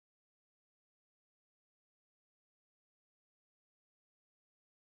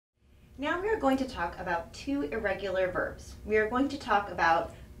Now we are going to talk about two irregular verbs. We are going to talk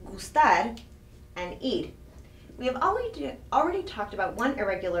about gustar and ir. We have already talked about one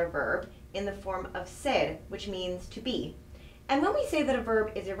irregular verb in the form of ser, which means to be. And when we say that a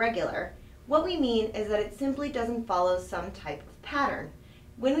verb is irregular, what we mean is that it simply doesn't follow some type of pattern.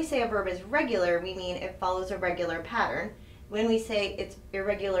 When we say a verb is regular, we mean it follows a regular pattern. When we say it's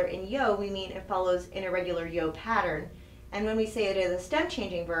irregular in yo, we mean it follows an irregular yo pattern. And when we say it is a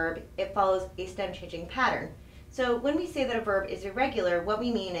stem-changing verb, it follows a stem-changing pattern. So when we say that a verb is irregular, what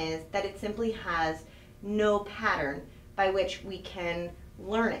we mean is that it simply has no pattern by which we can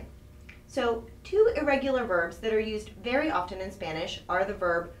learn it. So two irregular verbs that are used very often in Spanish are the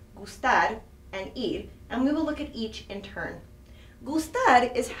verb gustar and ir, and we will look at each in turn.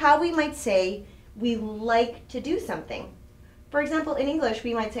 Gustar is how we might say we like to do something. For example, in English,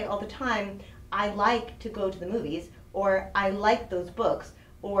 we might say all the time, I like to go to the movies, or I like those books,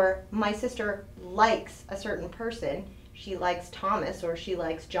 or my sister likes a certain person. She likes Thomas, or she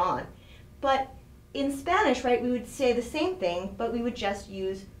likes John. But in Spanish, right, we would say the same thing, but we would just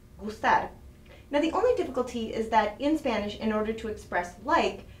use gustar. Now, the only difficulty is that in Spanish, in order to express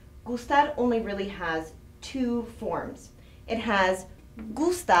like, gustar only really has two forms. It has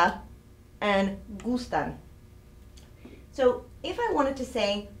gusta and gustan. So if I wanted to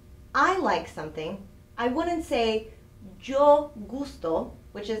say I like something, I wouldn't say yo gusto,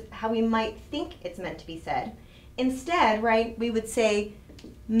 which is how we might think it's meant to be said. Instead, right, we would say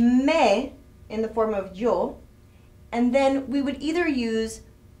me in the form of yo, and then we would either use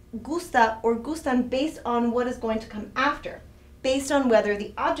gusta or gustan based on what is going to come after, based on whether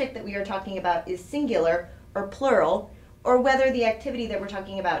the object that we are talking about is singular or plural, or whether the activity that we're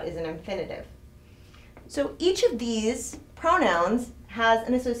talking about is an infinitive. So each of these pronouns has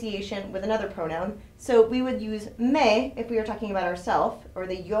an association with another pronoun. So we would use me if we are talking about ourself, or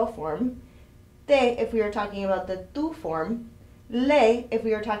the yo form, te if we are talking about the tú form, le if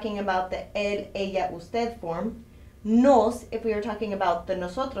we are talking about the él, ella, usted form, nos if we are talking about the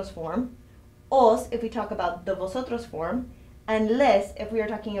nosotros form, os if we talk about the vosotros form, and les if we are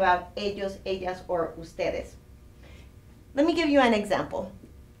talking about ellos, ellas, or ustedes. Let me give you an example.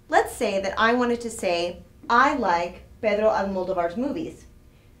 Let's say that I wanted to say, I like Pedro Almodóvar's movies.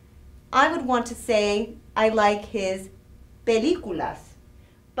 I would want to say, I like his películas.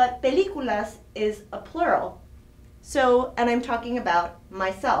 But películas is a plural. So, and I'm talking about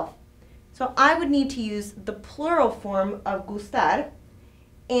myself. So I would need to use the plural form of gustar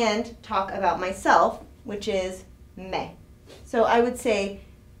and talk about myself, which is me. So I would say,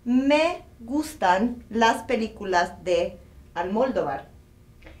 me gustan las películas de Almodóvar.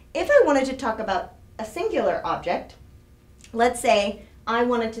 If I wanted to talk about a singular object, let's say I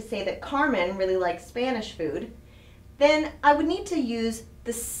wanted to say that Carmen really likes Spanish food, then I would need to use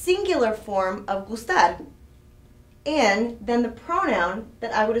the singular form of gustar and then the pronoun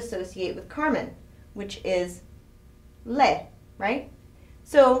that I would associate with Carmen, which is le, right?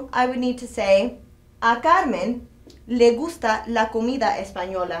 So I would need to say, a Carmen le gusta la comida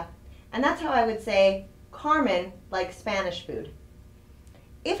española. And that's how I would say, Carmen likes Spanish food.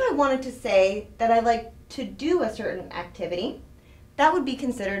 If I wanted to say that I like to do a certain activity, that would be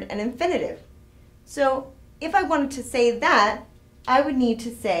considered an infinitive. So if I wanted to say that, I would need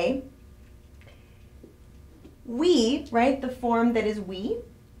to say we, right, the form that is we,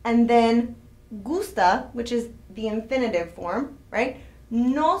 and then gusta, which is the infinitive form, right?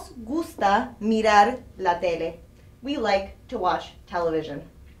 Nos gusta mirar la tele. We like to watch television.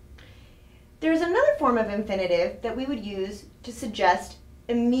 There's another form of infinitive that we would use to suggest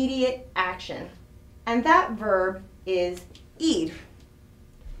immediate action, and that verb is ir.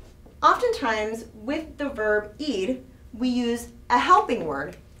 Oftentimes, with the verb ir, we use a helping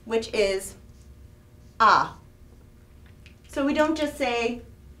word, which is a. So we don't just say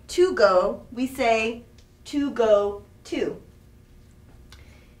to go, we say to go to.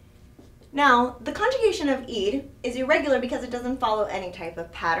 Now, the conjugation of ir is irregular because it doesn't follow any type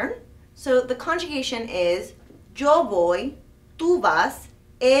of pattern. So the conjugation is yo voy, tú vas,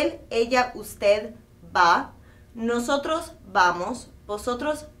 él, ella, usted va, nosotros vamos,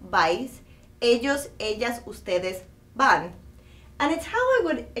 vosotros vais, ellos, ellas, ustedes van. And it's how I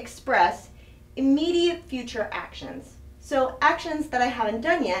would express immediate future actions. So actions that I haven't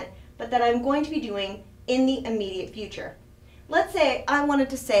done yet, but that I'm going to be doing in the immediate future. Let's say I wanted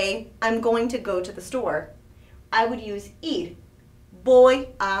to say, I'm going to go to the store. I would use ir. Voy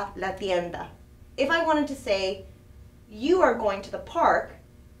a la tienda. If I wanted to say, you are going to the park,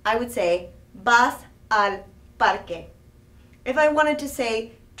 I would say, vas al parque. If I wanted to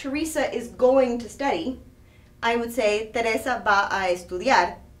say, Teresa is going to study, I would say, Teresa va a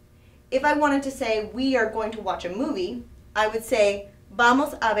estudiar. If I wanted to say we are going to watch a movie, I would say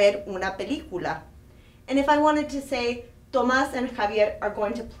vamos a ver una película. And if I wanted to say Tomás and Javier are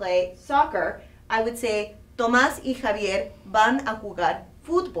going to play soccer, I would say Tomás y Javier van a jugar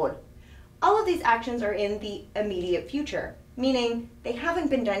fútbol. All of these actions are in the immediate future, meaning they haven't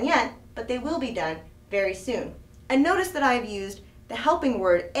been done yet, but they will be done very soon. And notice that I have used the helping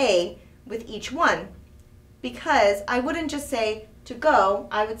word a with each one, because I wouldn't just say to go,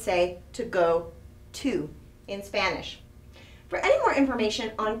 I would say to go to in Spanish. For any more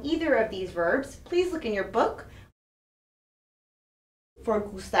information on either of these verbs, please look in your book for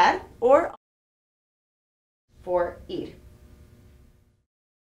gustar or for ir.